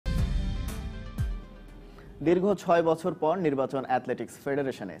দীর্ঘ ৬ বছর পর নির্বাচন অ্যাথলেটিক্স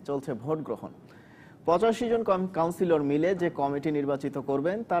ফেডারেশনে চলছে ভোট গ্রহণ। ৮৫ জন কাউন্সিলর মিলে যে কমিটি নির্বাচিত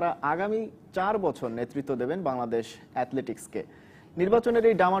করবেন তারা আগামী ৪ বছর নেতৃত্ব দেবেন বাংলাদেশ অ্যাথলেটিক্সকে। নির্বাচনের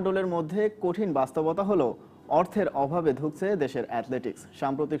এই ডামাডোলের মধ্যে কঠিন বাস্তবতা হলো অর্থের অভাবে ধুঁকছে দেশের অ্যাথলেটিক্স।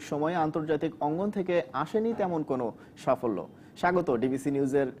 সাম্প্রতিক সময়ে আন্তর্জাতিক অঙ্গন থেকে আসেনি তেমন কোনো সাফল্য। স্বাগত ডিবিসি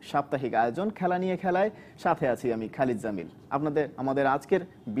নিউজের সাপ্তাহিক আয়োজন খেলা নিয়ে খেলায়, সাথে আছি আমি খালিদ জামিল। আমাদের আজকের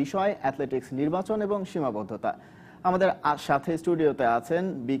বিষয় অ্যাথলেটিক্স নির্বাচন এবং সীমাবদ্ধতা। আমাদের সাথে স্টুডিওতে আছেন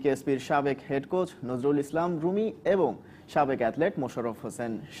বিকেএসপির সাবেক হেড কোচ নজরুল ইসলাম রুমি এবং সাবেক অ্যাথলেট মোশাররফ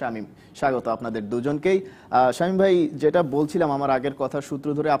হোসেন শামীম। স্বাগত আপনাদের দুজনকেই। শামীম ভাই, যেটা বলছিলাম আমার আগের কথার সূত্র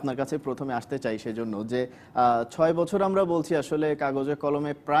ধরে আপনার কাছে প্রথমে আসতে চাই সেজন্য যে ৬ বছর আমরা বলছি, আসলে কাগজে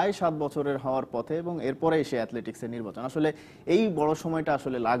কলমে প্রায় ৭ বছরের হওয়ার পথে এবং এরপরে এসে অ্যাথলেটিক্সের নির্বাচন। আসলে এই বড় সময়টা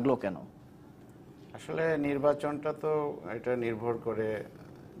আসলে লাগলো কেন? আসলে নির্বাচনটা তো এটা নির্ভর করে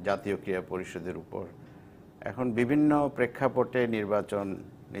জাতীয় ক্রীড়া পরিষদের উপর। এখন বিভিন্ন প্রেক্ষাপটে নির্বাচন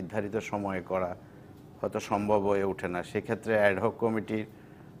নির্ধারিত সময়ে করা হয়তো সম্ভব হয়ে ওঠে না। সেক্ষেত্রে অ্যাডহক কমিটির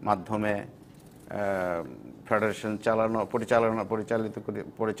মাধ্যমে ফেডারেশন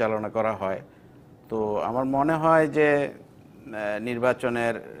পরিচালনা করা হয়। তো আমার মনে হয় যে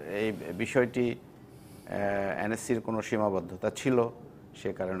নির্বাচনের এই বিষয়টি এনএসসির কোনো সীমাবদ্ধতা ছিল, সে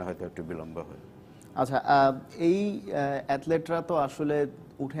কারণে হয়তো একটু বিলম্ব হয়। আচ্ছা, এই অ্যাথলেটরা তো আসলে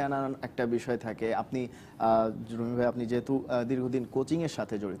উঠে আনার একটা বিষয় থাকে। আপনি রুমি ভাই, আপনি যেহেতু দীর্ঘদিন কোচিং এর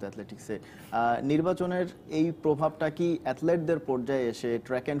সাথে জড়িত অ্যাথলেটিক্সে, নির্বাচনের এই প্রভাবটা কি অ্যাথলেটদের পর্যায়ে এসে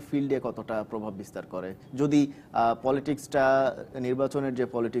ট্র্যাক অ্যান্ড ফিল্ডে কতটা প্রভাব বিস্তার করে? যদি পলিটিক্সটা, নির্বাচনের যে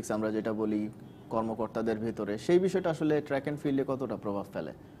পলিটিক্স আমরা যেটা বলি কর্মকর্তাদের ভিতরে, সেই বিষয়টা আসলে ট্র্যাক অ্যান্ড ফিল্ডে কতটা প্রভাব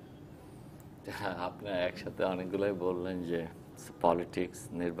ফেলে? আপনি একসাথে অনেকগুলোই বললেন যে পলিটিক্স,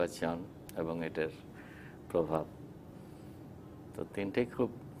 নির্বাচন এবং এটার প্রভাব, তো তিনটেই খুব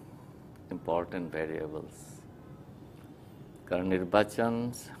ইম্পর্টেন্ট ভ্যারিয়েবলস। কারণ নির্বাচন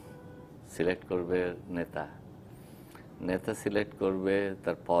সিলেক্ট করবে নেতা সিলেক্ট করবে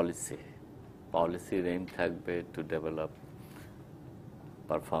তার পলিসির এইম থাকবে to develop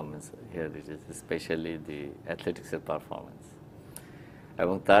performance, here it is specially the অ্যাথলেটিক্সের performance,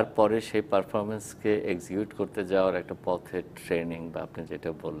 এবং তারপরে সেই পারফরমেন্সকে এক্সিকিউট করতে যাওয়ার একটা পথে ট্রেনিং, বা আপনি যেটা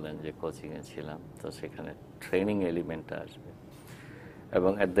বললেন যে কোচিংয়ে ছিলাম, তো সেখানে ট্রেনিং এলিমেন্টটা আসবে,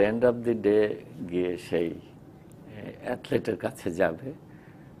 এবং at the end of the day গিয়ে সেই অ্যাথলেটের কাছে যাবে,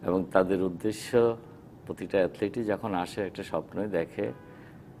 এবং তাদের উদ্দেশ্য, প্রতিটা অ্যাথলেটই যখন আসে একটা স্বপ্নই দেখে।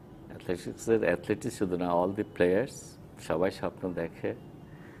 অ্যাথলেটিক্স শুধু না, অল দি প্লেয়ার্স সবাই স্বপ্ন দেখে,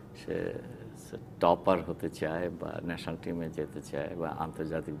 সে টপার হতে চায় বা ন্যাশনাল টিমে যেতে চায় বা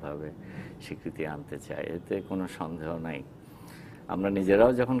আন্তর্জাতিকভাবে স্বীকৃতি আনতে চায়, এতে কোনো সন্দেহ নাই। আমরা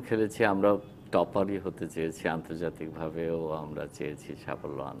নিজেরাও যখন খেলেছি আমরাও টপারই হতে চেয়েছি, আন্তর্জাতিকভাবেও আমরা চেয়েছি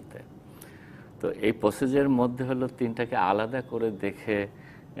সাফল্য আনতে। তো এই প্রসেসের মধ্যে হলো তিনটাকে আলাদা করে দেখে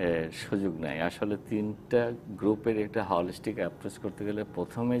সুযোগ নেই। আসলে তিনটা গ্রুপের একটা হলিস্টিক অ্যাপ্রোচ করতে গেলে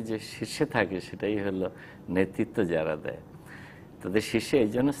প্রথমে যে শীর্ষে থাকে সেটাই হলো নেতৃত্ব যারা দেয়। তাদের শীর্ষে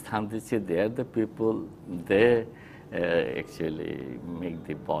এই জন্য স্থান দিচ্ছে, দে are the people, they actually make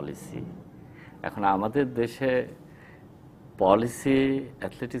the policy. এখন আমাদের দেশে পলিসি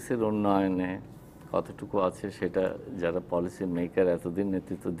অ্যাথলেটিক্সের উন্নয়নে কতটুকু আছে সেটা যারা পলিসি মেকার এতদিন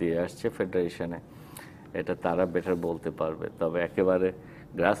নেতৃত্ব দিয়ে আসছে ফেডারেশনে, এটা তারা বেটার বলতে পারবে। তবে একেবারে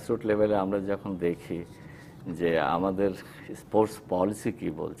গ্রাসরুট লেভেলে আমরা যখন দেখি যে আমাদের স্পোর্টস পলিসি কি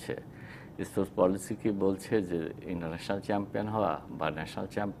বলছে, স্পোর্টস পলিসি কি বলছে যে ইন্টারন্যাশনাল চ্যাম্পিয়ন হওয়া বা ন্যাশনাল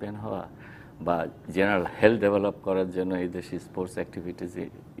চ্যাম্পিয়ন হওয়া বা জেনারেল হেলথ ডেভেলপ করার জন্য এই দেশে স্পোর্টস অ্যাক্টিভিটিস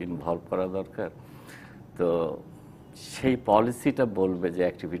ইনভলভ করা দরকার। তো সেই পলিসিটা বলবে যে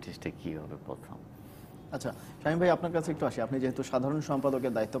অ্যাক্টিভিটিসটা কী হবে প্রথম। আচ্ছা শামীম ভাই, আপনার কাছে একটু আসি। আপনি যেহেতু সাধারণ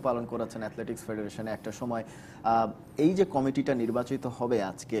সম্পাদকের দায়িত্ব পালন করেছেন অ্যাথলেটিক্স ফেডারেশনে একটা সময়, এই যে কমিটিটা নির্বাচিত হবে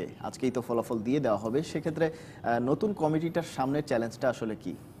আজকেই তো ফলাফল দিয়ে দেওয়া হবে, সেক্ষেত্রে নতুন কমিটিটার সামনের চ্যালেঞ্জটা আসলে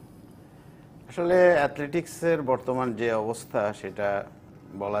কি? আসলে অ্যাথলেটিক্সের বর্তমান যে অবস্থা সেটা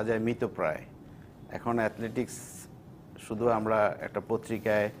বলা যায় মৃতপ্রায়। এখন অ্যাথলেটিক্স শুধু আমরা একটা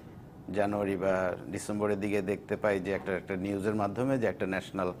পত্রিকায় জানুয়ারি বা ডিসেম্বরের দিকে দেখতে পাই যে একটা নিউজের মাধ্যমে যে একটা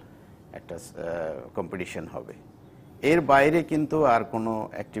ন্যাশনাল একটা কম্পিটিশন হবে, এর বাইরে কিন্তু আর কোনো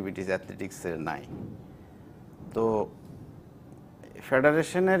অ্যাক্টিভিটিস অ্যাথলেটিক্সের নাই। তো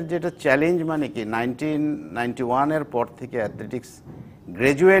ফেডারেশনের যেটা চ্যালেঞ্জ, মানে কি 1991-এর পর থেকে অ্যাথলেটিক্স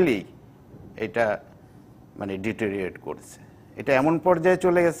গ্র্যাজুয়ালি এটা মানে ডিটেরিয়েট করছে। এটা এমন পর্যায়ে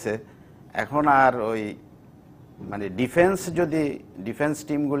চলে গেছে এখন আর ওই মানে ডিফেন্স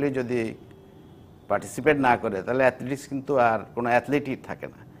টিমগুলি যদি পার্টিসিপেট না করে তাহলে অ্যাথলেটিক্স কিন্তু আর কোনো অ্যাথলেটই থাকে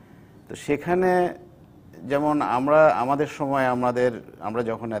না। তো সেখানে যেমন আমাদের সময় আমরা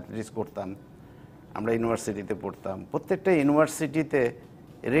যখন অ্যাথলেটিক্স করতাম আমরা ইউনিভার্সিটিতে পড়তাম, প্রত্যেকটা ইউনিভার্সিটিতে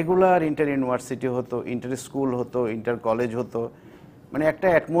রেগুলার ইন্টার ইউনিভার্সিটি হতো, ইন্টার স্কুল হতো, ইন্টার কলেজ হতো, মানে একটা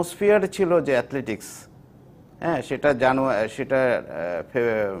অ্যাটমসফিয়ার ছিল যে অ্যাথলেটিক্স, হ্যাঁ সেটা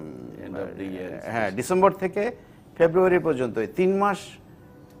হ্যাঁ ডিসেম্বর থেকে ফেব্রুয়ারি পর্যন্ত 3 মাস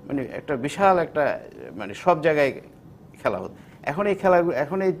মানে একটা বিশাল একটা মানে সব জায়গায় খেলা হতো। এখন এই খেলাগুলো,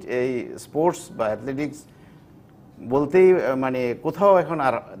 এখন এই স্পোর্টস বা অ্যাথলেটিক্স বলতেই মানে কোথাও এখন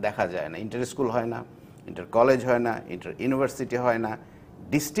আর দেখা যায় না। ইন্টার স্কুল হয় না, ইন্টার কলেজ হয় না, ইন্টার ইউনিভার্সিটি হয় না,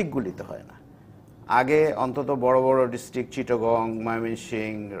 ডিস্ট্রিক্টগুলিতে হয় না। আগে অন্তত বড় বড় ডিস্ট্রিক্ট চিটাগং,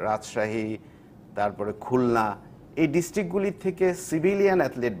 ময়মনসিংহ, রাজশাহী, তারপরে খুলনা, এই ডিস্ট্রিক্টগুলির থেকে সিভিলিয়ান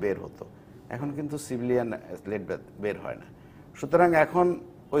অ্যাথলেট বের হতো। এখন কিন্তু সিভিলিয়ান অ্যাথলেট বের হয় না। সুতরাং এখন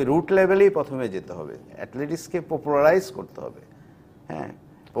ওই রুট লেভেলেই প্রথমে যেতে হবে, অ্যাথলেটিক্সকে পপুলারাইজ করতে হবে। হ্যাঁ,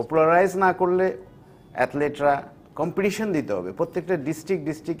 পপুলারাইজ না করলে অ্যাথলেটরা কম্পিটিশন দিতে হবে। প্রত্যেকটা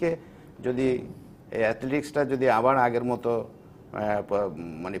ডিস্ট্রিক্টে যদি এই অ্যাথলেটিক্সটা যদি আবার আগের মতো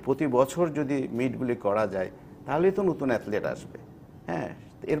মানে প্রতি বছর যদি মিটগুলি করা যায়, তাহলেই তো নতুন অ্যাথলেট আসবে। হ্যাঁ,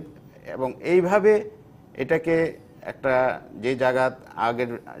 এবং এইভাবে এটাকে একটা যে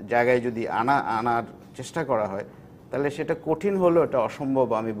আগের জায়গায় যদি আনার চেষ্টা করা হয়, তাহলে সেটা কঠিন হলেও এটা অসম্ভব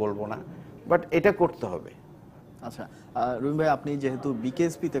আমি বলবো না, বাট এটা করতে হবে। আচ্ছা, রুমিন ভাই, আপনি যেহেতু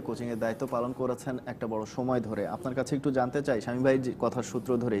বিকেএসপিতে কোচিং এর দায়িত্ব পালন করেছেন একটা বড় সময় ধরে, আপনার কাছে একটু জানতে চাই শামীম ভাই কথার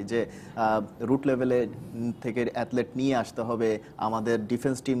সূত্র ধরেই যে রুট লেভেলে থেকে অ্যাথলেট নিয়ে আসতে হবে, আমাদের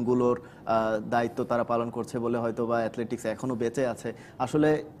ডিফেন্স টিমগুলোর দায়িত্ব তারা পালন করছে বলে হয়তো বা অ্যাথলেটিক্স এখনো বেঁচে আছে। আসলে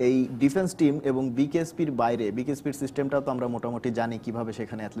এই ডিফেন্স টিম এবং বিকেএসপির বাইরে, বিকেএসপির সিস্টেমটা তো আমরা মোটামুটি জানি কিভাবে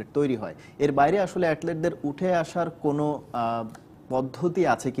সেখানে অ্যাথলেট তৈরি হয়, এর বাইরে আসলে অ্যাথলেটদের উঠে আসার কোনো পদ্ধতি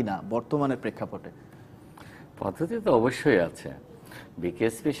আছে কিনা বর্তমানের প্রেক্ষাপটে? পদ্ধতি তো অবশ্যই আছে।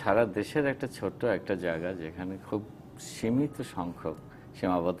 বিকেএসপি সারা দেশের একটা ছোট্ট একটা জায়গা যেখানে খুব সীমিত সংখ্যক,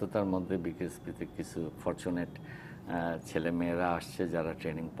 সীমাবদ্ধতার মধ্যে বিকেএসপিতে কিছু ফরচুনেট ছেলে মেয়েরা আসছে যারা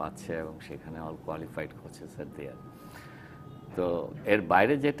ট্রেনিং পাচ্ছে এবং সেখানে অল কোয়ালিফাইড কোচেস আর দেয়ার। তো এর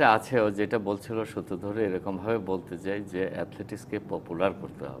বাইরে যেটা আছে, ও যেটা বলছিল সূত্র ধরে এরকমভাবে বলতে চাই যে অ্যাথলেটিক্সকে পপুলার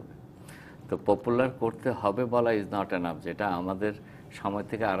করতে হবে। তো পপুলার করতে হবে বলা ইজ নট এনাফ, যেটা আমাদের সময়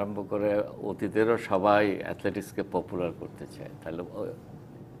থেকে আরম্ভ করে অতীতেরও সবাই অ্যাথলেটিক্সকে পপুলার করতে চায়। তাহলে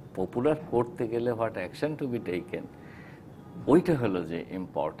পপুলার করতে গেলে what action to be taken, ওইটা হলো যে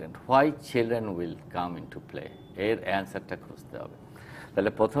important. Why children will come in to play, এর অ্যান্সারটা খুঁজতে হবে।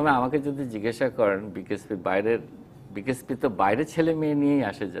 তাহলে প্রথমে আমাকে যদি জিজ্ঞাসা করেন বিকেএসপি তো বাইরে ছেলে মেয়ে নিয়েই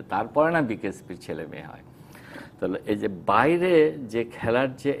আসে, যে তারপরে না বিকেএসপির ছেলে মেয়ে হয়। তাহলে এই যে বাইরে যে খেলার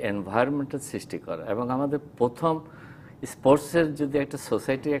যে এনভায়রনমেন্টের সৃষ্টি করা, এবং আমাদের প্রথম স্পোর্টসের যদি একটা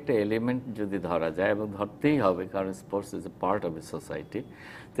সোসাইটির একটা এলিমেন্ট যদি ধরা যায়, এবং ধরতেই হবে কারণ sports is a part of a society,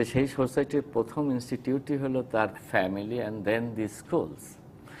 তো সেই সোসাইটির প্রথম ইনস্টিটিউটই হলো তার family and then the schools.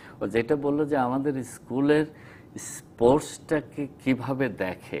 ও যেটা বললো যে আমাদের স্কুলের স্পোর্টসটাকে কিভাবে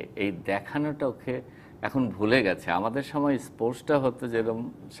দেখে, এই দেখানোটা ওকে এখন ভুলে গেছে। আমাদের সময় স্পোর্টসটা হতো যেরকম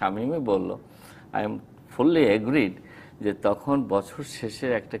শামীমই বললো, আই এম ফুললি এগ্রিড, যে তখন বছর শেষে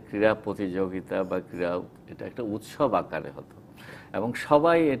একটা ক্রীড়া প্রতিযোগিতা বা এটা একটা উৎসব আকারে হতো, এবং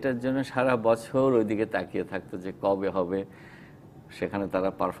সবাই এটার জন্য সারা বছর ওইদিকে তাকিয়ে থাকতো যে কবে হবে, সেখানে তারা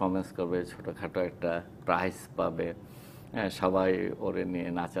পারফরমেন্স করবে, ছোটোখাটো একটা প্রাইজ পাবে, হ্যাঁ সবাই ওরে নিয়ে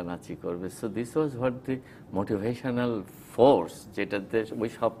নাচানাচি করবে। So this was what the motivational force, যেটাতে ওই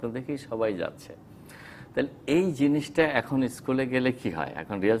স্বপ্ন দেখেই সবাই যাচ্ছে। তাহলে এই জিনিসটা এখন স্কুলে গেলে কি হয়,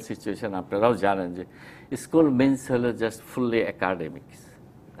 এখন রিয়েল সিচুয়েশন আপনারাও জানেন যে স্কুল মিনস হলো জাস্ট ফুললি একাডেমিক্স,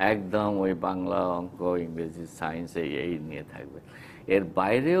 একদম ওই বাংলা, অঙ্ক, ইংরেজি, সায়েন্স এই নিয়ে থাকবে। এর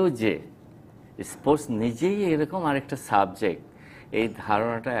বাইরেও যে স্পোর্টস নিজেই এরকম আরেকটা সাবজেক্ট, এই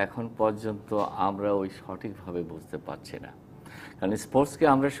ধারণাটা এখন পর্যন্ত আমরা ওই সঠিকভাবে বুঝতে পারছি না। কারণ স্পোর্টসকে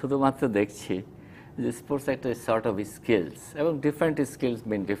আমরা শুধুমাত্র দেখছি যে স্পোর্টস একটা সর্ট অফ স্কিলস, এবং ডিফারেন্ট স্কিলস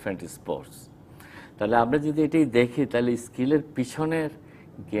মিন ডিফারেন্ট স্পোর্টস। তাহলে আমরা যদি এটাই দেখি, তাহলে স্কিলের পিছনের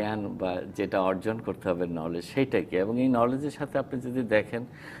জ্ঞান বা যেটা অর্জন করতে হবে নলেজ, সেইটা কি, এবং এই নলেজের সাথে আপনি যদি দেখেন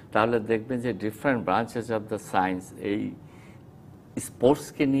তাহলে দেখবেন যে different branches of the science এই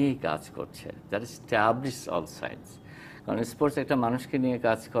স্পোর্টসকে নিয়েই কাজ করছে, দ্যাট এস্টাবলিশ অল সায়েন্স। কারণ স্পোর্টস একটা মানুষকে নিয়ে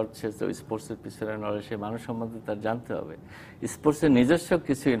কাজ করছে, তো স্পোর্টসের পিছনে নলেজ, সেই মানুষ সম্বন্ধে তার জানতে হবে। স্পোর্টসের নিজস্ব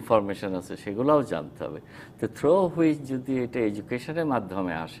কিছু ইনফরমেশন আছে, সেগুলোও জানতে হবে। তো থ্রো হুইচ যদি এটা এডুকেশনের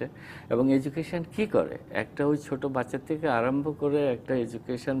মাধ্যমে আসে, এবং এডুকেশন কি করে, একটা ওই ছোট বাচ্চা থেকে আরম্ভ করে একটা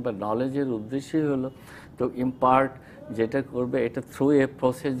এডুকেশন বা নলেজের উদ্দেশ্যই হলো তো ইম্পার্ট, যেটা করবে এটা থ্রু এ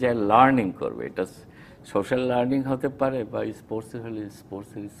প্রসেস, যে লার্নিং করবে। এটা সোশ্যাল লার্নিং হতে পারে, বা স্পোর্টসের হলে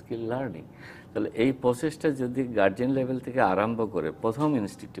স্পোর্টসের স্কিল লার্নিং। তাহলে এই প্রসেসটা যদি গার্জিয়ান লেভেল থেকে আরম্ভ করে, প্রথম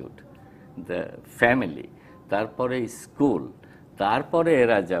ইনস্টিটিউট দ্য ফ্যামিলি, তারপরে স্কুল, তারপরে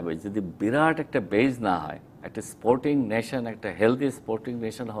এরা যাবে। যদি বিরাট একটা বেজ না হয়, একটা স্পোর্টিং নেশন, একটা হেলদি স্পোর্টিং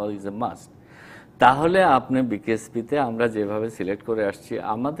নেশন হওয়া ইজ এ মাস্ট। তাহলে আপনি বিকেএসপিতে আমরা যেভাবে সিলেক্ট করে আসছি,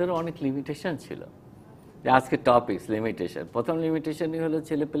 আমাদেরও অনেক লিমিটেশন ছিল। যে আজকে টপিকস লিমিটেশন, প্রথম লিমিটেশনই হলো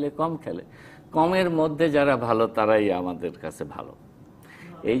ছেলে পেলে কম খেলে, কমের মধ্যে যারা ভালো তারাই আমাদের কাছে ভালো।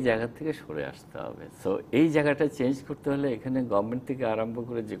 এই জায়গা থেকে সরে আসতে হবে। সো এই জায়গাটা চেঞ্জ করতে হলে এখানে গভর্নমেন্ট থেকে আরম্ভ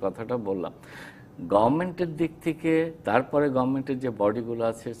করে যে কথাটা বললাম, গভর্নমেন্টের দিক থেকে, তারপরে গভর্নমেন্টের যে বডিগুলো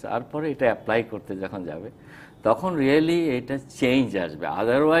আছে, তারপরে এটা অ্যাপ্লাই করতে যখন যাবে তখন রিয়েলি এটা চেঞ্জ আসবে।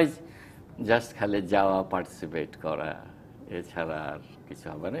 আদারওয়াইজ জাস্ট খালি যাওয়া, পার্টিসিপেট করা, এছাড়া আর কিছু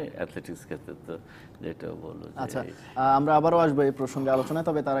হবে না। অ্যাথলেটিক্স ক্ষেত্রে তো যেটা বললো। আচ্ছা, আমরা আবারও আসবো এই প্রসঙ্গে আলোচনায়,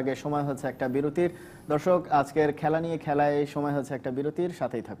 তবে তার আগে সময় হচ্ছে একটা বিরতির। দর্শক, আজকের খেলা নিয়ে খেলায় সময় হচ্ছে একটা বিরতির,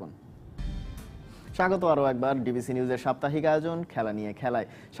 সাথেই থাকুন। স্বাগত আরও একবার ডিবিসি নিউজের সাপ্তাহিক আয়োজন খেলা নিয়ে খেলায়।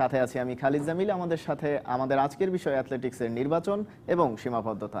 সাথে আছি আমি খালিদ জামিল। আমাদের সাথে আমাদের আজকের বিষয় অ্যাথলেটিক্সের নির্বাচন এবং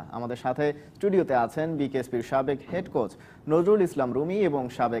সীমাবদ্ধতা। আমাদের সাথে স্টুডিওতে আছেন বিকেএসপির সাবেক হেড কোচ নজরুল ইসলাম রুমি এবং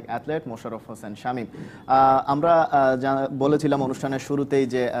সাবেক অ্যাথলেট মোশাররফ হোসেন শামীম। আমরা বলেছিলাম অনুষ্ঠানের শুরুতেই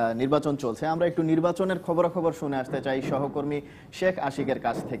যে নির্বাচন চলছে, আমরা একটু নির্বাচনের খবরাখবর শুনে আসতে চাই সহকর্মী শেখ আশিকের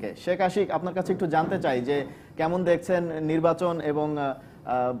কাছ থেকে। শেখ আশিক, আপনার কাছে একটু জানতে চাই যে কেমন দেখছেন নির্বাচন এবং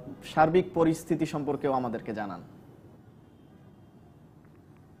সার্বিক পরিস্থিতি সম্পর্কেও আমাদেরকে জানান।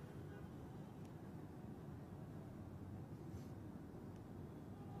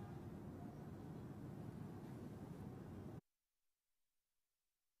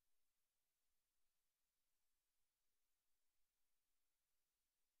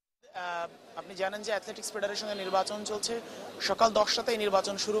 আপনি জানেন যে অ্যাথলেটিক্স ফেডারেশনের নির্বাচন চলছে, সকাল 10টাতেই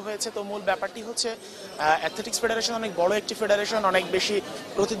নির্বাচন শুরু হয়েছে। তো মূল ব্যাপারটি হচ্ছে অ্যাথলেটিক্স ফেডারেশন অনেক বড় একটি ফেডারেশন, অনেক বেশি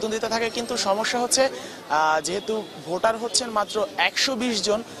প্রতিদ্বন্দ্বিতা থাকে, কিন্তু সমস্যা হচ্ছে যেহেতু ভোটার হচ্ছেন মাত্র 120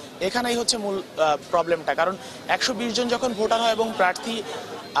 জন, এখানেই হচ্ছে মূল প্রবলেমটা। কারণ 120 জন যখন ভোটার হয় এবং প্রার্থী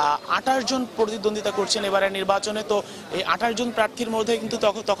 28 জন প্রতিদ্বন্দ্বিতা করছেন এবারে নির্বাচনে, তো এই 28 জন প্রার্থীর মধ্যে কিন্তু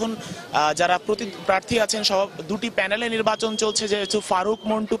তখন যারা প্রার্থী আছেন সব দুটি প্যানেলে নির্বাচন চলছে, যেহেতু ফারুক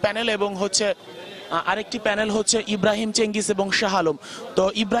মন্টু প্যানেল এবং হচ্ছে আরেকটি প্যানেল হচ্ছে ইব্রাহিম চেঙ্গিস এবং শাহ আলম। তো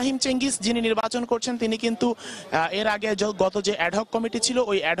ইব্রাহিম চেঙ্গিস যিনি নির্বাচন করছেন তিনি কিন্তু এর আগে গত যে অ্যাডহক কমিটি ছিল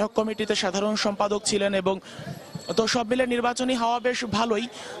ওই অ্যাডহক কমিটিতে সাধারণ সম্পাদক ছিলেন, এবং তো সব মিলে নির্বাচনী হওয়া বেশ ভালোই।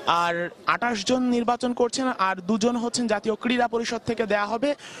 আর 28 জন নির্বাচন করছেন, আর 2 জন হচ্ছেন জাতীয় ক্রীড়া পরিষদ থেকে দেয়া হবে।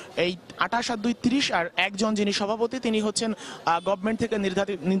 এই 28 আর 2 30, আর একজন যিনি সভাপতি তিনি হচ্ছেন গভর্নমেন্ট থেকে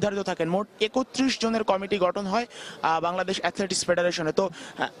নির্ধারিত থাকেন। মোট 31 জনের কমিটি গঠন হয় বাংলাদেশ অ্যাথলেটিক্স ফেডারেশনে। তো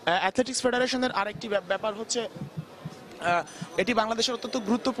অ্যাথলেটিক্স ফেডারেশনের আরেকটি ব্যাপার হচ্ছে এটি বাংলাদেশের অত্যন্ত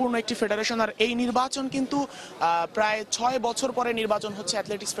গুরুত্বপূর্ণ একটি ফেডারেশন, আর এই নির্বাচন কিন্তু প্রায় 6 বছর পরে নির্বাচন হচ্ছে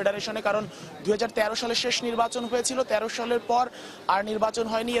অ্যাথলেটিক্স ফেডারেশনে। কারণ 2013 সালে শেষ নির্বাচন হয়েছিল, 13 সালের পর আর নির্বাচন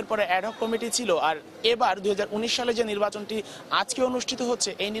হয়নি, এরপরে অ্যাডহক কমিটি ছিল। আর এবার 2019 সালে যে নির্বাচনটি আজকে অনুষ্ঠিত হচ্ছে,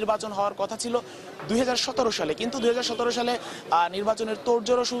 এই নির্বাচন হওয়ার কথা ছিল 2017 সালে, কিন্তু 2017 সালে নির্বাচনের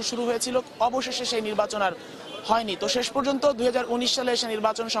তোড়জোড় শুরু হয়েছিল, অবশেষে সেই নির্বাচন আর হয়নি। তো শেষ পর্যন্ত 2019 সালে এসে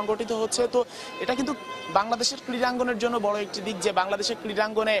নির্বাচন সংগঠিত হচ্ছে। তো এটা কিন্তু বাংলাদেশের ক্রীড়াঙ্গনের জন্য বড় একটি দিক যে বাংলাদেশের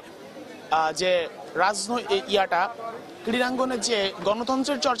ক্রীড়াঙ্গনে যে ক্রীড়াঙ্গনে যে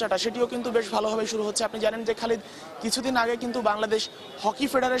গণতন্ত্রের চর্চাটা সেটিও কিন্তু বেশ ভালোভাবে শুরু হচ্ছে। আপনি জানেন যে খালিদ, কিছুদিন আগে কিন্তু বাংলাদেশ হকি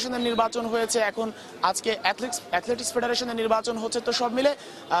ফেডারেশনের নির্বাচন হয়েছে, এখন আজকে অ্যাথলেটিক্স ফেডারেশনের নির্বাচন হচ্ছে। তো সব মিলে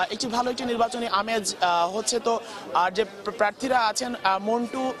একটি ভালো একটি নির্বাচনী আমেজ হচ্ছে। তো আর যে প্রার্থীরা আছেন,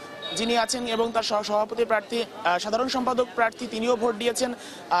 মন্টু যিনি আছেন এবং তার সভাপতি প্রার্থী, সাধারণ সম্পাদক প্রার্থী, তিনিও ভোট দিয়েছেন,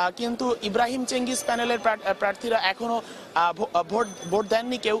 কিন্তু ইব্রাহিম চেঙ্গিস প্যানেলের প্রার্থীরা এখনো ভোট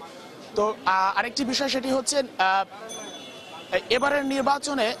দেননি কেউ। তো আরেকটি বিষয় সেটি হচ্ছে এবারের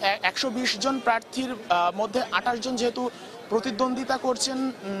নির্বাচনে 120 জন প্রার্থীর মধ্যে 28 জন যেহেতু প্রতিদ্বন্দ্বিতা করছেন,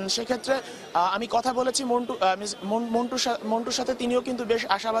 সেক্ষেত্রে আমি কথা বলেছি মন্টুর সাথে, তিনিও কিন্তু বেশ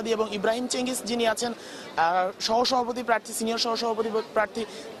আশাবাদী, এবং ইব্রাহিম চেঙ্গিস যিনি আছেন সহসভাপতি প্রার্থী, সিনিয়র সহসভাপতি প্রার্থী,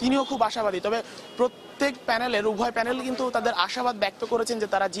 তিনিও খুব আশাবাদী। তবে প্রত্যেক প্যানেলের উভয় প্যানেল কিন্তু তাদের আশাবাদ ব্যক্ত করেছেন যে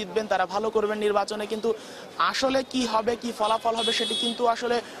তারা জিতবেন, তারা ভালো করবেন নির্বাচনে, কিন্তু আসলে কি হবে, কি ফলাফল হবে সেটি কিন্তু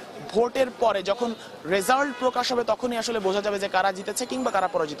আসলে ভোটের পরে যখন রেজাল্ট প্রকাশ হবে তখনই আসলে বোঝা যাবে যে কারা জিতেছে কিংবা কারা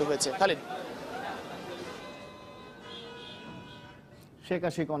পরাজিত হয়েছে। খালিদ। শেখ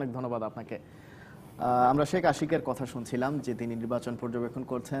আশিক, অনেক ধন্যবাদ আপনাকে। আমরা শেখ আশিকের কথা শুনছিলাম যে তিনি নির্বাচন পর্যবেক্ষণ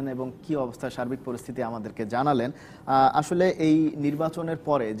করছেন এবং কি অবস্থায় সার্বিক পরিস্থিতি আমাদেরকে জানালেন। আসলে এই নির্বাচনের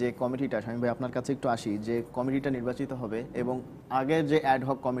পরে যে কমিটিটা, স্বামী ভাই আপনার কাছে একটু আসি, যে কমিটিটা নির্বাচিত হবে এবং আগের যে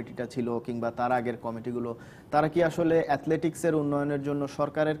অ্যাডহক কমিটিটা ছিল কিংবা তার আগের কমিটিগুলো, তারা কি আসলে অ্যাথলেটিক্সের উন্নয়নের জন্য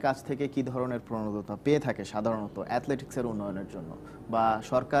সরকারের কাছ থেকে কি ধরনের প্রণোদনা পেয়ে থাকে সাধারণত অ্যাথলেটিক্সের উন্নয়নের জন্য, বা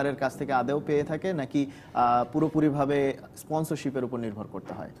সরকারের কাছ থেকে আদেও পেয়ে থাকে নাকি পুরোপুরিভাবে স্পন্সরশিপের উপর নির্ভর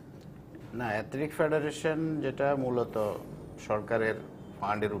করতে হয়? না, অ্যাথলেটিক ফেডারেশন যেটা মূলত সরকারের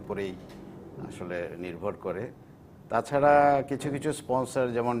ফান্ডের উপরেই আসলে নির্ভর করে। তাছাড়া কিছু কিছু স্পন্সর,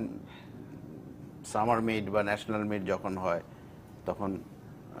 যেমন সামার মিট বা ন্যাশনাল মিট যখন হয় তখন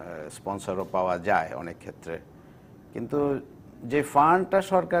স্পন্সরও পাওয়া যায় অনেক ক্ষেত্রে, কিন্তু যে ফান্ডটা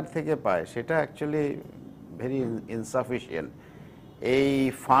সরকার থেকে পায় সেটা অ্যাকচুয়ালি ভেরি ইনসাফিসিয়েন্ট। এই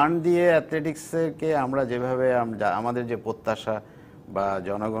ফান্ড দিয়ে অ্যাথলেটিক্সকে আমরা যেভাবে আমাদের যে প্রত্যাশা বা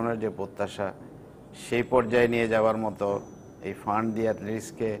জনগণের যে প্রত্যাশা সেই পর্যায়ে নিয়ে যাওয়ার মতো এই ফান্ড দিয়ে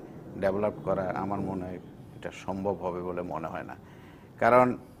অ্যাথলেটিক্সকে ডেভেলপ করা আমার মনে হয় এটা সম্ভব হবে বলে মনে হয় না। কারণ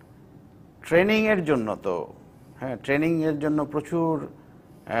ট্রেনিংয়ের জন্য তো, হ্যাঁ, ট্রেনিংয়ের জন্য প্রচুর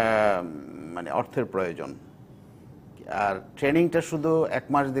মানে অর্থের প্রয়োজন। আর ট্রেনিংটা শুধু 1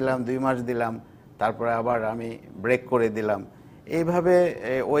 মাস দিলাম, 2 মাস দিলাম, তারপরে আবার আমি ব্রেক করে দিলাম, এইভাবে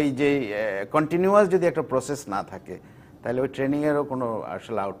ওই যে কন্টিনিউয়াস যদি একটা প্রসেস না থাকে তাহলে ওই ট্রেনিংয়েরও কোনো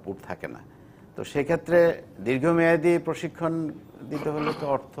আসলে আউটপুট থাকে না। তো সেক্ষেত্রে দীর্ঘমেয়াদী প্রশিক্ষণ দিতে হলে তো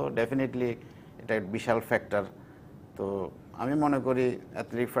অর্থ ডেফিনেটলি এটা একটা বিশাল ফ্যাক্টর। তো আমি মনে করি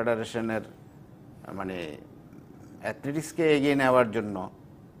অ্যাথলেটিক ফেডারেশনের মানে অ্যাথলেটিক্সকে এগিয়ে নেওয়ার জন্য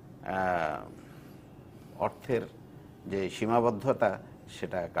অর্থের যে সীমাবদ্ধতা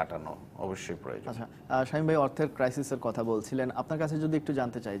সেটা কাটানো অবশ্যই প্রয়োজন। আচ্ছা, শামীম ভাই অর্থের ক্রাইসিসের কথা বলছিলেন, আপনার কাছে যদি একটু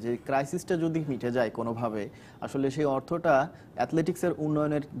জানতে চাই যে ক্রাইসিসটা যদি মিটে যায় কোনোভাবে, আসলে সেই অর্থটা অ্যাথলেটিক্সের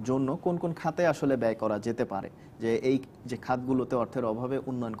উন্নয়নের জন্য কোন কোন খাতে আসলে ব্যয় করা যেতে পারে, যে এই যে খাতগুলোতে অর্থের অভাবে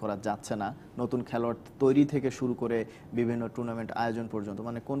উন্নয়ন করা যাচ্ছে না, নতুন খেলোয়াড় তৈরি থেকে শুরু করে বিভিন্ন টুর্নামেন্ট আয়োজন পর্যন্ত,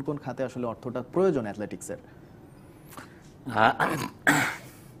 মানে কোন কোন খাতে আসলে অর্থটা প্রয়োজন অ্যাথলেটিক্সের?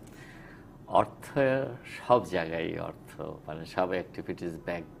 অর্থ সব জায়গায়, অর্থ মানে সব অ্যাক্টিভিটিস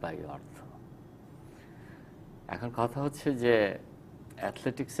ব্যাক বাই অর্থ। এখন কথা হচ্ছে যে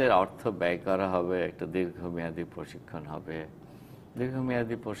অ্যাথলেটিক্সের অর্থ ব্যয় করা হবে, একটা দীর্ঘমেয়াদী প্রশিক্ষণ হবে,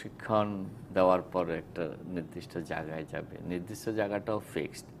 দীর্ঘমেয়াদী প্রশিক্ষণ দেওয়ার পরে একটা নির্দিষ্ট জায়গায় যাবে, নির্দিষ্ট জায়গাটাও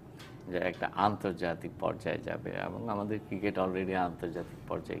ফিক্সড, যে একটা আন্তর্জাতিক পর্যায়ে যাবে, এবং আমাদের ক্রিকেট অলরেডি আন্তর্জাতিক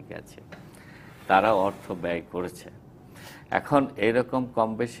পর্যায়ে গেছে, তারা অর্থ ব্যয় করেছে। এখন এইরকম কম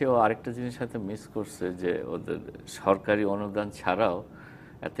বেশিও আরেকটা জিনিস হয়তো মিস করছে, যে ওদের সরকারি অনুদান ছাড়াও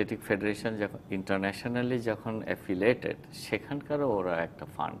অ্যাথলেটিক ফেডারেশন যখন ইন্টারন্যাশনালি যখন অ্যাফিলিয়েটেড, সেখানকারও ওরা একটা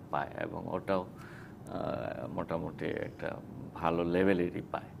ফান্ড পায়, এবং ওটাও মোটামুটি একটা ভালো লেভেলেরই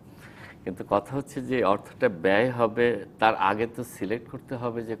পায়। কিন্তু কথা হচ্ছে যে অর্থটা ব্যয় হবে, তার আগে তো সিলেক্ট করতে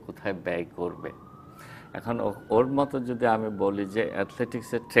হবে যে কোথায় ব্যয় করবে। এখন ওর মতো যদি আমি বলি যে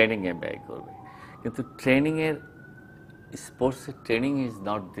অ্যাথলেটিক্সের ট্রেনিংয়ে ব্যয় করবে, কিন্তু ট্রেনিংয়ের স্পোর্টসের training is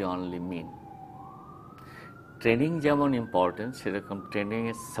not the only mean. Training যেমন ইম্পর্টেন্ট, সেরকম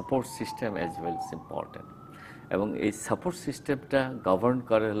ট্রেনিংয়ের support system as well is important, এবং এই সাপোর্ট সিস্টেমটা গভর্ন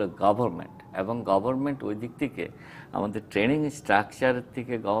করে হলো গভর্নমেন্ট, এবং গভর্নমেন্ট ওই দিক থেকে আমাদের ট্রেনিং স্ট্রাকচারের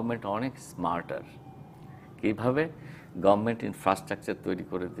থেকে গভর্নমেন্ট অনেক স্মার্টার। কীভাবে? গভর্নমেন্ট ইনফ্রাস্ট্রাকচার তৈরি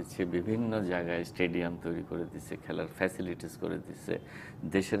করে দিচ্ছে, বিভিন্ন জায়গায় স্টেডিয়াম তৈরি করে দিচ্ছে, খেলার ফ্যাসিলিটিস করে দিচ্ছে,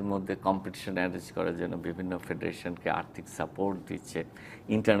 দেশের মধ্যে কম্পিটিশন অ্যারেঞ্জ করার জন্য বিভিন্ন ফেডারেশনকে আর্থিক সাপোর্ট দিচ্ছে,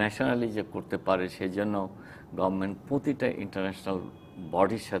 ইন্টারন্যাশনালি যে করতে পারে সেই জন্য গভর্নমেন্ট প্রতিটা ইন্টারন্যাশনাল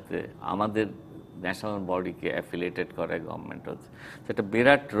বডির সাথে আমাদের ন্যাশনাল বডিকে অ্যাফিলিয়েটেড করে গভর্নমেন্ট হচ্ছে, সেটা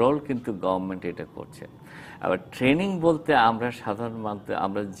বিরাট রোল কিন্তু গভর্নমেন্ট এটা করছে। আবার ট্রেনিং বলতে আমরা সাধারণত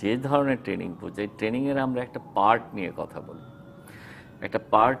আমরা যে ধরনের ট্রেনিং বুঝি, ট্রেনিংয়ের আমরা একটা পার্ট নিয়ে কথা বলি। একটা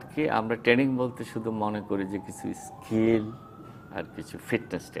পার্টকে আমরা ট্রেনিং বলতে শুধু মনে করি যে কিছু স্কিল আর কিছু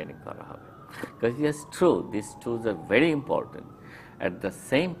ফিটনেস ট্রেনিং করা হবে। Because yes, true, these tools are very important. At the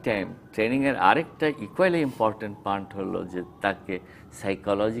same time, ট্রেনিংয়ের আরেকটা ইকুয়ালি ইম্পর্টেন্ট পার্ট হলো যে তাকে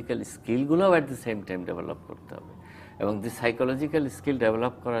psychological স্কিলগুলোও at the same time develop করতে হবে, এবং দি সাইকোলজিক্যাল স্কিল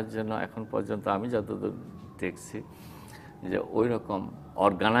ডেভেলপ করার জন্য এখন পর্যন্ত আমি যতদূর দেখছি যে ওই রকম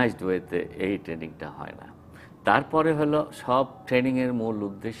অর্গানাইজড ওয়েতে এই ট্রেনিংটা হয় না। তারপরে হলো সব ট্রেনিংয়ের মূল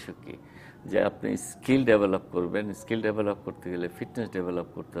উদ্দেশ্য কি, যে আপনি স্কিল ডেভেলপ করবেন, স্কিল ডেভেলপ করতে গেলে ফিটনেস ডেভেলপ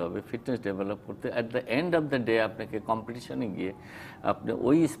করতে হবে, ফিটনেস ডেভেলপ করতে at the end of the day আপনাকে কম্পিটিশনে গিয়ে আপনি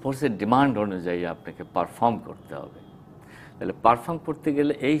ওই স্পোর্টসের ডিমান্ড অনুযায়ী আপনাকে পারফর্ম করতে হবে। তাহলে পারফর্ম করতে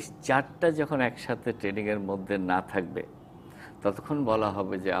গেলে এই চারটা যখন একসাথে ট্রেনিংয়ের মধ্যে না থাকবে, ততক্ষণ বলা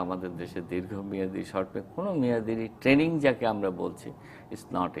হবে যে আমাদের দেশে দীর্ঘমেয়াদী শর্টে কোনো মেয়াদেরই ট্রেনিং যাকে আমরা বলছি ইটস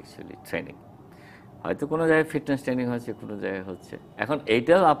নট অ্যাকচুয়ালি ট্রেনিং। হয়তো কোনো জায়গায় ফিটনেস ট্রেনিং হচ্ছে, কোনো জায়গায় হচ্ছে। এখন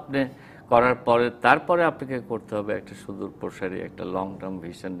এইটাও আপনি করার পরে তারপরে আপনাকে করতে হবে একটা সুদূর প্রসারী একটা লং টার্ম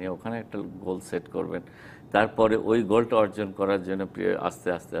ভিশন নিয়ে, ওখানে একটা গোল সেট করবেন, তারপরে ওই গোলটা অর্জন করার জন্য আস্তে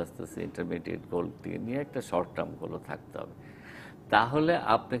আস্তে আস্তে আস্তে ইন্টারমিডিয়েট গোলটি নিয়ে একটা শর্ট টার্ম গোলও থাকতে হবে। তাহলে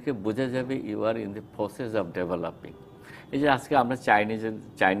আপনাকে বোঝা যাবে you R in the process of developing. এই যে আজকে আমরা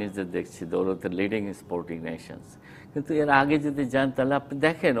চাইনিজদের দেখছি ওরা তো লিডিং স্পোর্টিং নেশনস, কিন্তু এর আগে যদি যান তাহলে আপনি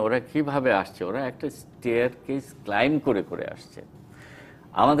দেখেন ওরা কিভাবে আসছে, ওরা একটা স্টেয়ার কেস ক্লাইম করে করে আসছে।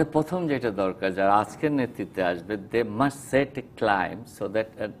 আমাদের প্রথম যেটা দরকার যারা আজকের নেতৃত্বে আসবে, they must set A claim so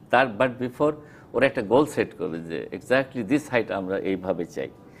that but before ওরা একটা গোল সেট করবে যে এক্স্যাক্টলি দিস হাইট আমরা এইভাবে চাই,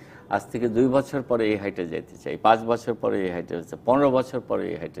 আজ থেকে 2 বছর পরে এই হাইটে যেতে চাই, 5 বছর পরে এই হাইটে যেতে চাই, 15 বছর পরে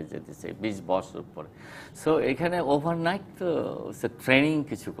এই হাইটে যেতে চাই, 20 বছর পরে। সো এখানে ওভারনাইট তো ট্রেনিং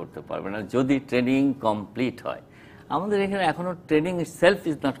কিছু করতে পারবে না যদি ট্রেনিং কমপ্লিট হয়। আমাদের এখানে এখনো training self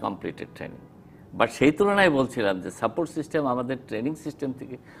is not completed training, but সেই তুলনায় বলছিলাম যে সাপোর্ট সিস্টেম আমাদের ট্রেনিং সিস্টেম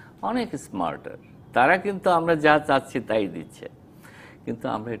থেকে অনেক স্মার্টার। তারা কিন্তু আমরা যা চাচ্ছি তাই দিচ্ছে, কিন্তু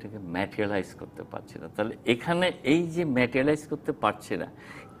আমরা এটাকে ম্যাটেরিয়ালাইজ করতে পারছি না। তাহলে এখানে এই যে ম্যাটেরিয়ালাইজ করতে পারছি না,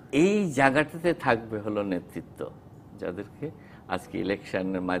 এই জায়গাটাতে থাকবে হলো নেতৃত্ব, যাদেরকে আজকে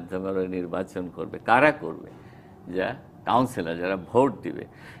ইলেকশনের মাধ্যমে ওরা নির্বাচন করবে। কারা করবে? যা কাউন্সিলর, যারা ভোট দিবে।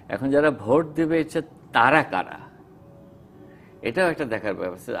 এখন যারা ভোট দিবে তারা কারা, এটাও একটা দেখার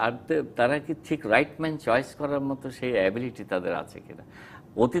ব্যবস্থা। আর তারা কি ঠিক রাইট ম্যান চয়েস করার মতো সেই অ্যাবিলিটি তাদের আছে কিনা।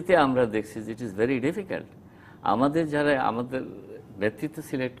 অতীতে আমরা দেখছি যে ইট ইজ ভেরি ডিফিকাল্ট। আমাদের যারা আমাদের নেতৃত্ব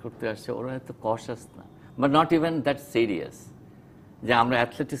সিলেক্ট করতে আসছে ওরা এত কশাস না, but not even that serious যে আমরা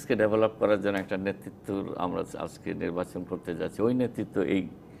অ্যাথলেটিক্সকে ডেভেলপ করার জন্য একটা নেতৃত্ব আমরা আজকে নির্বাচন করতে যাচ্ছি, ওই নেতৃত্ব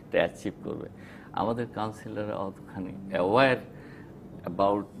এইটা অ্যাচিভ করবে। আমাদের কাউন্সিলররা অতখানি অ্যাওয়ার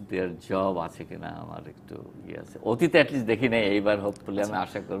অ্যাবাউট দেয়ার জব আছে কিনা আমার একটু ইয়ে আছে। অতীতে অ্যাটলিস্ট দেখি নাই, এইবার হোপফুলি আমি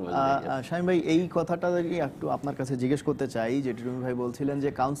আশা করবো। শামীম ভাই, এই কথাটা একটু আপনার কাছে জিজ্ঞেস করতে চাই, যেটি রুমি ভাই বলছিলেন যে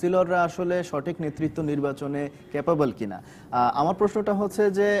কাউন্সিলররা আসলে সঠিক নেতৃত্ব নির্বাচনে ক্যাপাবল কিনা। আমার প্রশ্নটা হচ্ছে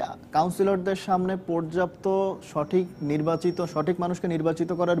যে কাউন্সিলরদের সামনে পর্যাপ্ত সঠিক মানুষকে নির্বাচিত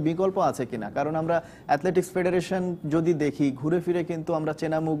করার বিকল্প আছে কিনা। কারণ আমরা অ্যাথলেটিক্স ফেডারেশন যদি দেখি, ঘুরে ফিরে কিন্তু আমরা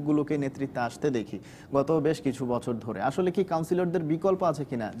চেনা মুখগুলোকে নেতৃত্বে আসতে দেখি গত বেশ কিছু বছর ধরে। আসলে কি কাউন্সিলরদের বিকল্প আছে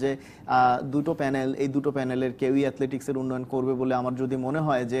কিনা যে দুটো প্যানেল, এই দুটো প্যানেলের কেউই অ্যাথলেটিক্সের উন্নয়ন করবে বলে আমার যদি মনে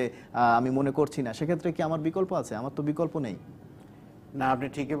হয় যে আমি মনে করছি না, সেক্ষেত্রে কি আমার বিকল্প আছে? আমার তো বিকল্প নেই। না, আপনি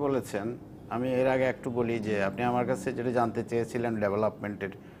ঠিকই বলেছেন। আমি এর আগে একটু বলি যে আপনি আমার কাছে যেটা জানতে চেয়েছিলেন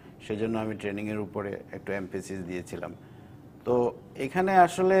ডেভেলপমেন্টের, সেজন্য আমি ট্রেনিংয়ের উপরে একটু এমফেসিস দিয়েছিলাম। তো এখানে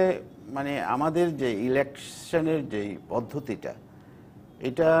আসলে মানে আমাদের যে ইলেকশনের যে পদ্ধতিটা,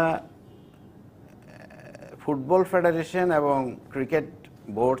 এটা ফুটবল ফেডারেশন এবং ক্রিকেট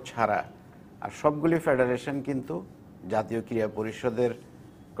বোর্ড ছাড়া আর সবগুলি ফেডারেশন কিন্তু জাতীয় ক্রীড়া পরিষদের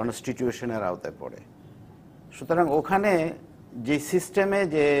কনস্টিটিউশনের আওতায় পড়ে। সুতরাং ওখানে যে সিস্টেমে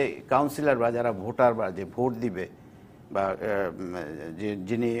যে কাউন্সিলর বা যারা ভোটার বা যে ভোট দিবে বা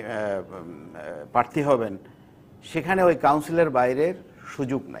যিনি প্রার্থী হবেন, সেখানে ওই কাউন্সিলর বাইরের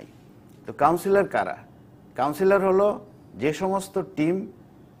সুযোগ নাই। তো কাউন্সিলর কারা? কাউন্সিলর হলো যে সমস্ত টিম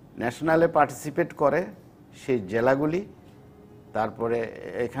ন্যাশনালে পার্টিসিপেট করে সেই জেলাগুলি, তারপরে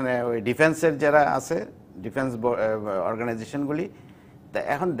এখানে ওই ডিফেন্সের যারা আছে ডিফেন্স অর্গানাইজেশনগুলি। তা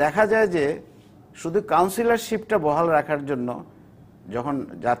এখন দেখা যায় যে শুধু কাউন্সিলরশিপটা বহাল রাখার জন্য যখন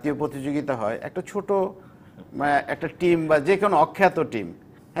জাতীয় প্রতিযোগিতা হয়, একটা ছোট একটা টিম বা যে কোনো অখ্যাত টিম,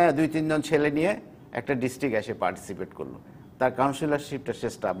 হ্যাঁ, 2-3 জন ছেলে নিয়ে একটা ডিস্ট্রিক্ট এসে পার্টিসিপেট করলো তার কাউন্সিলরশিপটা সে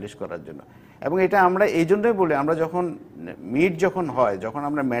এস্টাবলিশ করার জন্য। এবং এটা আমরা এই জন্যই বলি, আমরা যখন মিট যখন হয়, যখন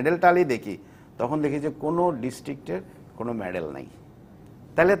আমরা মেডেল টালি দেখি, তখন দেখি যে কোনো ডিস্ট্রিক্টের কোনো মেডেল নাই।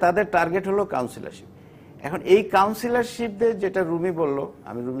 তাহলে তাদের টার্গেট হলো কাউন্সিলরশিপ। এখন এই কাউন্সিলরশিপদের যেটা রুমি বলল,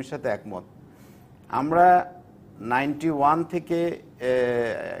 আমি রুমির সাথে একমত। আমরা 91 থেকে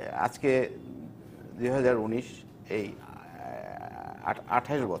আজকে 2019, এই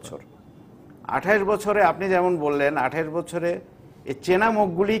 28 বছর, 28 বছরে আপনি যেমন বললেন, 28 বছরে এই চেনা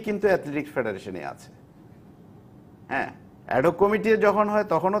মুখগুলি কিন্তু অ্যাথলেটিক্স ফেডারেশনে আছে। হ্যাঁ, অ্যাডহক কমিটি যখন হয়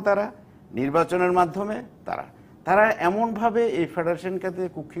তখনও তারা, নির্বাচনের মাধ্যমে তারা এমনভাবে এই ফেডারেশনকে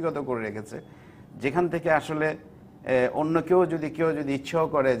কুক্ষিগত করে রেখেছে, যেখান থেকে আসলে অন্য কেউ যদি ইচ্ছাও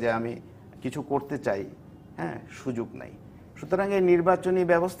করে যে আমি কিছু করতে চাই, হ্যাঁ, সুযোগ নাই। সুতরাং এই নির্বাচনী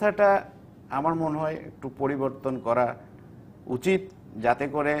ব্যবস্থাটা আমার মনে হয় একটু পরিবর্তন করা উচিত, যাতে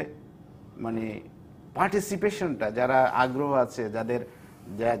করে মানে পার্টিসিপেশনটা, যারা আগ্রহ আছে,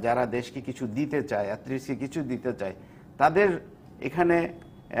 যারা দেশকে কিছু দিতে চায়, অ্যাথলেটিক্সকে কিছু দিতে চায়, তাদের এখানে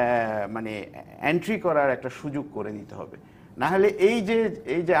মানে এন্ট্রি করার একটা সুযোগ করে দিতে হবে। না হলে এই যে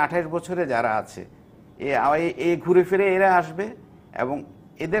 28 বছরে যারা আছে, এই ঘুরে ফিরে এরা আসবে এবং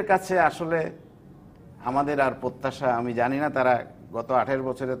এদের কাছে আসলে আমাদের আর প্রত্যাশা, আমি জানি না, তারা গত 28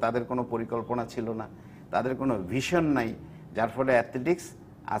 বছরে তাদের কোনো পরিকল্পনা ছিল না, তাদের কোনো ভিশন নাই, যার ফলে অ্যাথলেটিক্স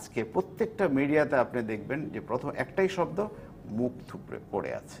আজকে প্রত্যেকটা মিডিয়াতে আপনি দেখবেন যে প্রথম একটাই শব্দ, মুখ থুবড়ে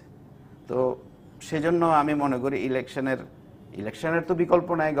পড়ে আছে। তো সেজন্য আমি মনে করি ইলেকশনের তো বিকল্প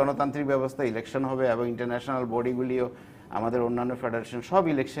নাই, গণতান্ত্রিক ব্যবস্থা, ইলেকশন হবে এবং ইন্টারন্যাশনাল বডিগুলিও আমাদের অন্যান্য ফেডারেশন সব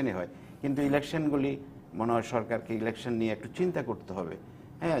ইলেকশনই হয়, কিন্তু ইলেকশনগুলি মনে হয় সরকারকে ইলেকশন নিয়ে একটু চিন্তা করতে হবে।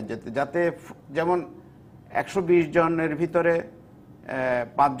 হ্যাঁ, যাতে যেমন 120 জনের ভিতরে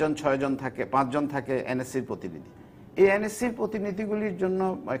 5 জন 6 জন থাকে, 5 জন থাকে এনএসসির প্রতিনিধি। এই এনএসসির প্রতিনিধিগুলির জন্য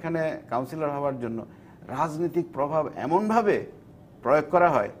এখানে কাউন্সিলর হওয়ার জন্য রাজনৈতিক প্রভাব এমনভাবে প্রয়োগ করা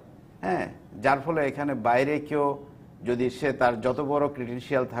হয়, হ্যাঁ, যার ফলে এখানে বাইরে কেউ যদি সে তার যত বড়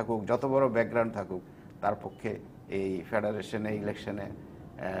ক্রিডেন্সিয়াল থাকুক, যত বড় ব্যাকগ্রাউন্ড থাকুক, তার পক্ষে এই ফেডারেশনে ইলেকশনে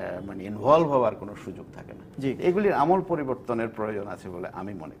মানে ইনভলভ হওয়ার কোনো সুযোগ থাকে না। এগুলির আমূল পরিবর্তনের প্রয়োজন আছে বলে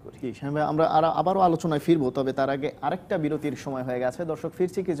আমি মনে করি। আমরা আবারও আলোচনায় ফিরবো, তবে তার আগে আরেকটা বিরতির সময় হয়ে গেছে। দর্শক,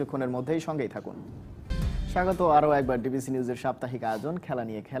 ফিরছি কিছুক্ষণের মধ্যেই, সঙ্গেই থাকুন। স্বাগত আরও একবার ডিবিসি নিউজের সাপ্তাহিক আয়োজন খেলা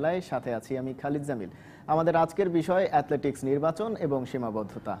নিয়ে খেলায়। সাথে আছি আমি খালিদ জামিল। আমাদের আজকের বিষয় অ্যাথলেটিক্স নির্বাচন এবং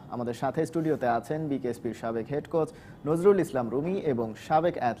সীমাবদ্ধতা। আমাদের সাথে স্টুডিওতে আছেন বিকেএসপির সাবেক হেড কোচ নজরুল ইসলাম রুমি এবং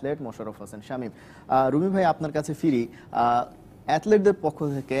সাবেক অ্যাথলেট মোশাররফ হোসেন শামীম। রুমি ভাই, আপনার কাছে ফিরি। অ্যাথলেটদের পক্ষ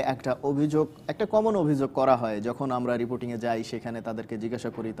থেকে একটা কমন অভিযোগ করা হয় যখন আমরা রিপোর্টিংয়ে যাই, সেখানে তাদেরকে জিজ্ঞাসা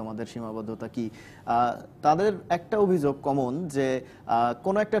করি তোমাদের সীমাবদ্ধতা কি। তাদের একটা অভিযোগ কমন যে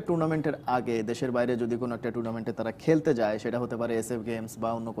কোনো একটা টুর্নামেন্টের আগে, দেশের বাইরে যদি কোনো একটা টুর্নামেন্টে তারা খেলতে যায়, সেটা হতে পারে এসএফ গেমস বা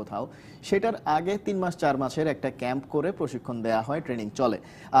অন্য কোথাও, সেটার আগে 3 মাস 4 মাসের একটা ক্যাম্প করে প্রশিক্ষণ দেওয়া হয়, ট্রেনিং চলে।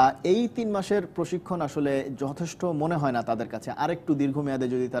 এই 3 মাসের প্রশিক্ষণ আসলে যথেষ্ট মনে হয় না তাদের কাছে। আরেকটু দীর্ঘমেয়াদে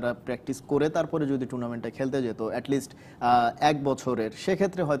যদি তারা প্র্যাকটিস করে তারপরে যদি টুর্নামেন্টে খেলতে যেত, অ্যাটলিস্ট 1 বছরের,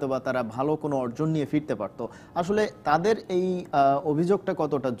 সেক্ষেত্রে হয়তো বা তারা ভালো কোনো অর্জন নিয়ে ফিরতে পারতো। আসলে তাদের এই অভিযোগটা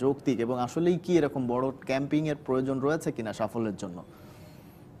কতটা যৌক্তিক, এবং আসলেই কি এরকম বড় ক্যাম্পিং এর প্রয়োজন রয়েছে কিনা সাফল্যের জন্য?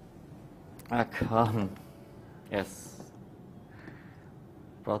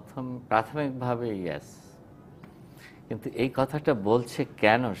 প্রাথমিকভাবে ইয়েস, কিন্তু এই কথাটা বলছে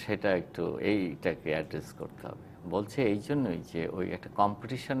কেন সেটা একটু এইটাকে অ্যাড্রেস করতে হবে। বলছে এই জন্যই যে ওই একটা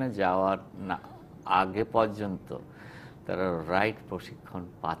কম্পিটিশনে যাওয়ার না আগে পর্যন্ত তারা রাইট প্রশিক্ষণ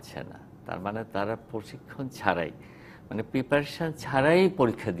পাচ্ছে না। তার মানে তারা প্রশিক্ষণ ছাড়াই, মানে প্রিপারেশন ছাড়াই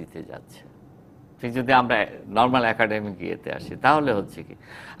পরীক্ষা দিতে যাচ্ছে। ঠিক যদি আমরা নর্মাল একাডেমিক ইয়েতে আসি, তাহলে হচ্ছে কি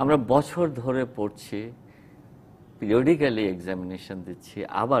আমরা বছর ধরে পড়ছি, পিরিয়ডিক্যালি এক্সামিনেশন দিচ্ছি,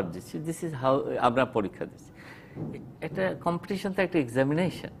 আবার দিচ্ছি, দিস ইজ হাউ আমরা পরীক্ষা দিচ্ছি। একটা কম্পিটিশন তো একটা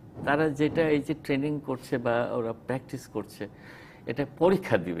এক্সামিনেশন। তারা যেটা এই যে ট্রেনিং করছে বা ওরা প্র্যাকটিস করছে, এটা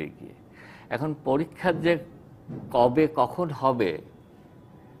পরীক্ষা দিবে গিয়ে। এখন পরীক্ষা যে কবে কখন হবে,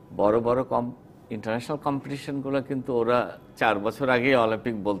 বড় বড় ইন্টারন্যাশনাল কম্পিটিশনগুলো কিন্তু ওরা 4 বছর আগেই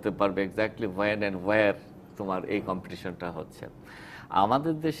অলিম্পিক বলতে পারবে এক্স্যাক্টলি হোয়েন অ্যান্ড ওয়্যার তোমার এই কম্পিটিশনটা হচ্ছে।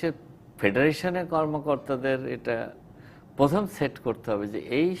 আমাদের দেশের ফেডারেশনের কর্মকর্তাদের এটা প্রথম সেট করতে হবে যে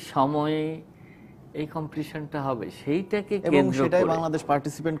এই সময়ে এই কম্পিটিশনটা হবে, সেইটাকে কেন্দ্র করে সেটাই বাংলাদেশ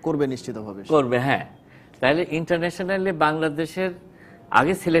পার্টিসিপেট করবে, নিশ্চিতভাবে করবে। হ্যাঁ, তাহলে ইন্টারন্যাশনালি বাংলাদেশের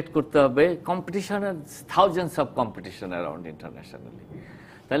আগে সিলেক্ট করতে হবে। কম্পিটিশনের thousands of competition around internationally.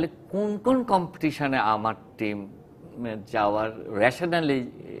 তাহলে কোন কোন কম্পিটিশনে আমার টিম যাওয়ার রেশনালি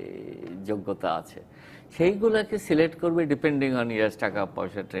যোগ্যতা আছে, সেইগুলোকে সিলেক্ট করবে ডিপেন্ডিং অন ইয়ার্স, টাকা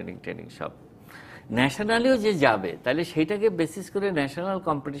পয়সা, ট্রেনিং সব। ন্যাশনালিও যে যাবে, তাহলে সেইটাকে বেসিস করে ন্যাশনাল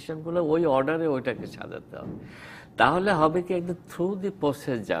কম্পিটিশনগুলো ওই অর্ডারে ওইটাকে সাজাতে হবে। তাহলে হবে কি একদম থ্রু দি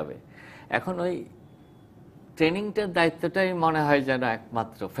প্রসেস যাবে। এখন ওই ট্রেনিংটার দায়িত্বটাই মনে হয় যেন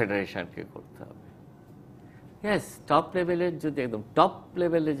একমাত্র ফেডারেশনকে করতে হবে। ইয়েস, টপ লেভেলের যদি একদম টপ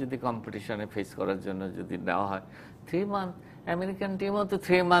লেভেলে যদি কম্পিটিশনে ফেস করার জন্য যদি নেওয়া হয় 3 মান্থ, আমেরিকান টিমও তো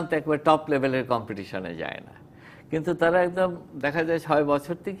 3 মান্থ একবার টপ লেভেলের কম্পিটিশনে যায় না, কিন্তু তারা একদম দেখা যায় 6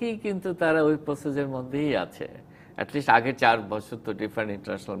 বছর থেকেই কিন্তু তারা ওই প্রসেসের মধ্যেই আছে। অ্যাটলিস্ট আগে 4 বছর তো ডিফারেন্ট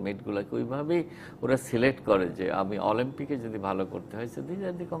ইন্টারন্যাশনাল মিটগুলোকে ওইভাবেই ওরা সিলেক্ট করে যে আমি অলিম্পিকে যদি ভালো করতে হয়, so this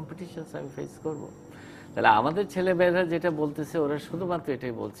R the competitions আমি ফেস করবো। তাহলে আমাদের ছেলেমেয়েরা যেটা বলতেছে, ওরা শুধুমাত্র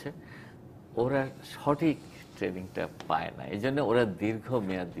এটাই বলছে, ওরা সঠিক ট্রেনিংটা পায় না, এই জন্য ওরা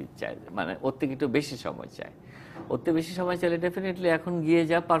দীর্ঘমেয়াদী চায়, মানে ওর থেকে একটু বেশি সময় চায়। ওর থেকে বেশি সময় চাইলে ডেফিনেটলি এখন গিয়ে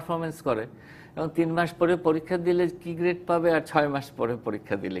যা পারফরমেন্স করে, এবং 3 মাস পরে পরীক্ষা দিলে কি গ্রেড পাবে, আর 6 মাস পরে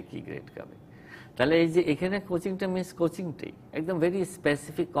পরীক্ষা দিলে কি গ্রেড পাবে। তাহলে এই যে এখানে কোচিংটা মিস কোচিংটাই একদম very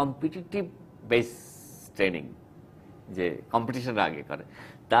specific competitive base training, যে কম্পিটিশনের আগে করে,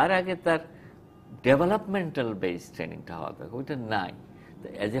 তার আগে তার ডেভেলপমেন্টাল বেস ট্রেনিংটা হওয়া দরকার, ওইটা নাই।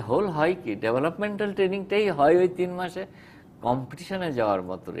 অ্যাজ এ হোল হয় কি, ডেভেলপমেন্টাল ট্রেনিংটাই হয় ওই 3 মাসে, কম্পিটিশনে যাওয়ার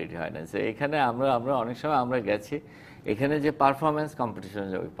মতো রেডি হয় না। সো এখানে আমরা অনেক সময় আমরা গেছি, এখানে যে পারফরমেন্স, কম্পিটিশনে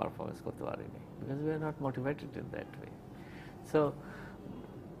যে ওই পারফরমেন্স করতে পারিনি, because we are not motivated in that way. So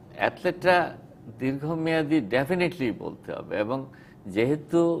অ্যাথলেটরা দীর্ঘমেয়াদী ডেফিনেটলি বলতে হবে, এবং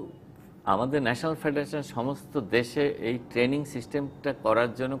যেহেতু আমাদের ন্যাশনাল ফেডারেশন সমস্ত দেশে এই ট্রেনিং সিস্টেমটা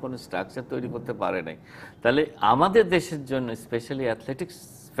করার জন্য কোনো স্ট্রাকচার তৈরি করতে পারে নাই, তাহলে আমাদের দেশের জন্য স্পেশালি অ্যাথলেটিক্স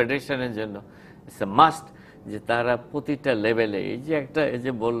ফেডারেশনের জন্য ইটস এ মাস্ট যে তারা প্রতিটা লেভেলে এই যে একটা এই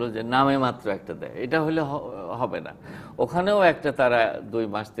যে বললো যে নামে মাত্র একটা দেয়, এটা হলে হবে না। ওখানেও একটা তারা 2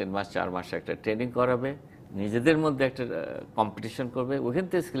 মাস 3 মাস 4 মাস একটা ট্রেনিং করাবে, নিজেদের মধ্যে একটা কম্পিটিশন করবে, ওইখান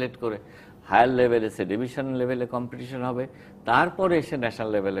থেকে সিলেক্ট করে হায়ার লেভেলে সে ডিভিশন লেভেলে কম্পিটিশন হবে, তারপরে এসে ন্যাশনাল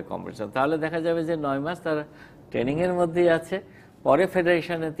লেভেলে কম্পিটিশন। তাহলে দেখা যাবে যে 9 মাস তারা ট্রেনিংয়ের মধ্যেই আছে, পরে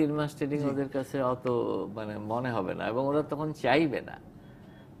ফেডারেশনে 3 মাস ট্রেনিং ওদের কাছে অত মানে মনে হবে না এবং ওরা তখন চাইবে না।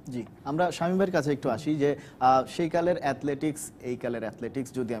 জি, আমরা শামীম ভাইয়ের কাছে একটু আসি যে সেই কালের অ্যাথলেটিক্স এই কালের অ্যাথলেটিক্স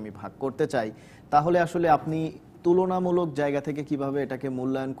যদি আমি ভাগ করতে চাই, তাহলে আসলে আপনি তুলনামূলক জায়গা থেকে কিভাবে এটাকে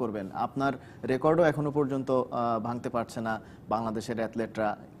মূল্যায়ন করবেন? আপনার রেকর্ডও এখনো পর্যন্ত ভাঙতে পারছে না বাংলাদেশের অ্যাথলেটরা,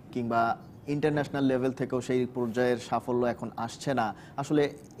 কিংবা ইন্টারন্যাশনাল লেভেল থেকেও সেই পর্যায়ের সাফল্য এখন আসছে না। আসলে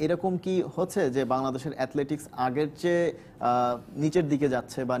এরকম কি হচ্ছে যে বাংলাদেশের অ্যাথলেটিক্স আগের চেয়ে নিচের দিকে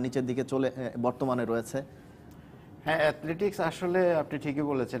যাচ্ছে বা নিচের দিকে চলে বর্তমানে রয়েছে? হ্যাঁ, অ্যাথলেটিক্স আসলে আপনি ঠিকই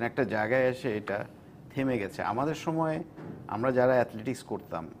বলেছেন, একটা জায়গায় এসে এটা থেমে গেছে। আমাদের সময় আমরা যারা অ্যাথলেটিক্স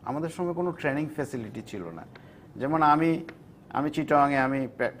করতাম, আমাদের সময় কোনো ট্রেনিং ফ্যাসিলিটি ছিল না। যেমন আমি চিটাগাংয়ে আমি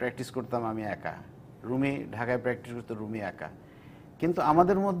প্র্যাকটিস করতাম, আমি একা। রুমি ঢাকায় প্র্যাকটিস করতো, রুমি একা। কিন্তু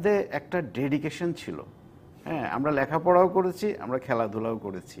আমাদের মধ্যে একটা ডেডিকেশন ছিল। হ্যাঁ, আমরা লেখাপড়াও করেছি, আমরা খেলাধুলাও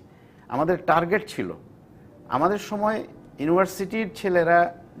করেছি। আমাদের টার্গেট ছিল। আমাদের সময় ইউনিভার্সিটির ছেলেরা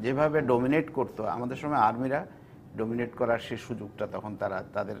যেভাবে ডমিনেট করতো, আমাদের সময় আর্মিরা ডমিনেট করার সেই সুযোগটা তখন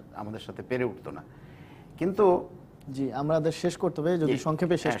তাদের আমাদের সাথে পেরে উঠতো না। কিন্তু জি, আমাদের শেষ করতে হবে, যদি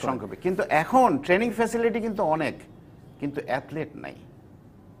সংক্ষেপে শেষ করেন। সংক্ষেপে, কিন্তু এখন ট্রেনিং ফ্যাসিলিটি কিন্তু অনেক, কিন্তু অ্যাথলেট নাই,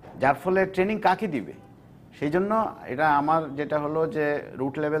 যার ফলে ট্রেনিং কাকে দিবে? সেই জন্য এটা আমার যেটা হলো যে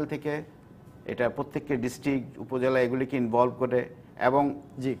রুট লেভেল থেকে এটা প্রত্যেককে ডিস্ট্রিক্ট উপজেলা এগুলিকে ইনভলভ করে এবং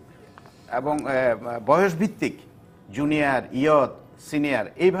বয়স ভিত্তিক জুনিয়র, ইয়ত, সিনিয়র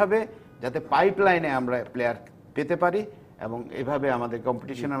এইভাবে যাতে পাইপলাইনে আমরা প্লেয়ার পেতে পারি এবং এইভাবে আমাদের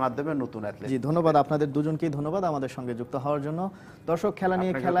কম্পিটিশনের মাধ্যমে নতুন অ্যাথলেট। জি, ধন্যবাদ আপনাদের দুজনকেই, ধন্যবাদ আমাদের সঙ্গে যুক্ত হওয়ার জন্য। দর্শক, খেলা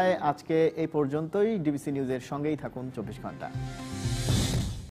নিয়ে খেলায় আজকে এই পর্যন্তই। ডিবিসি নিউজের সঙ্গেই থাকুন 24 ঘন্টা।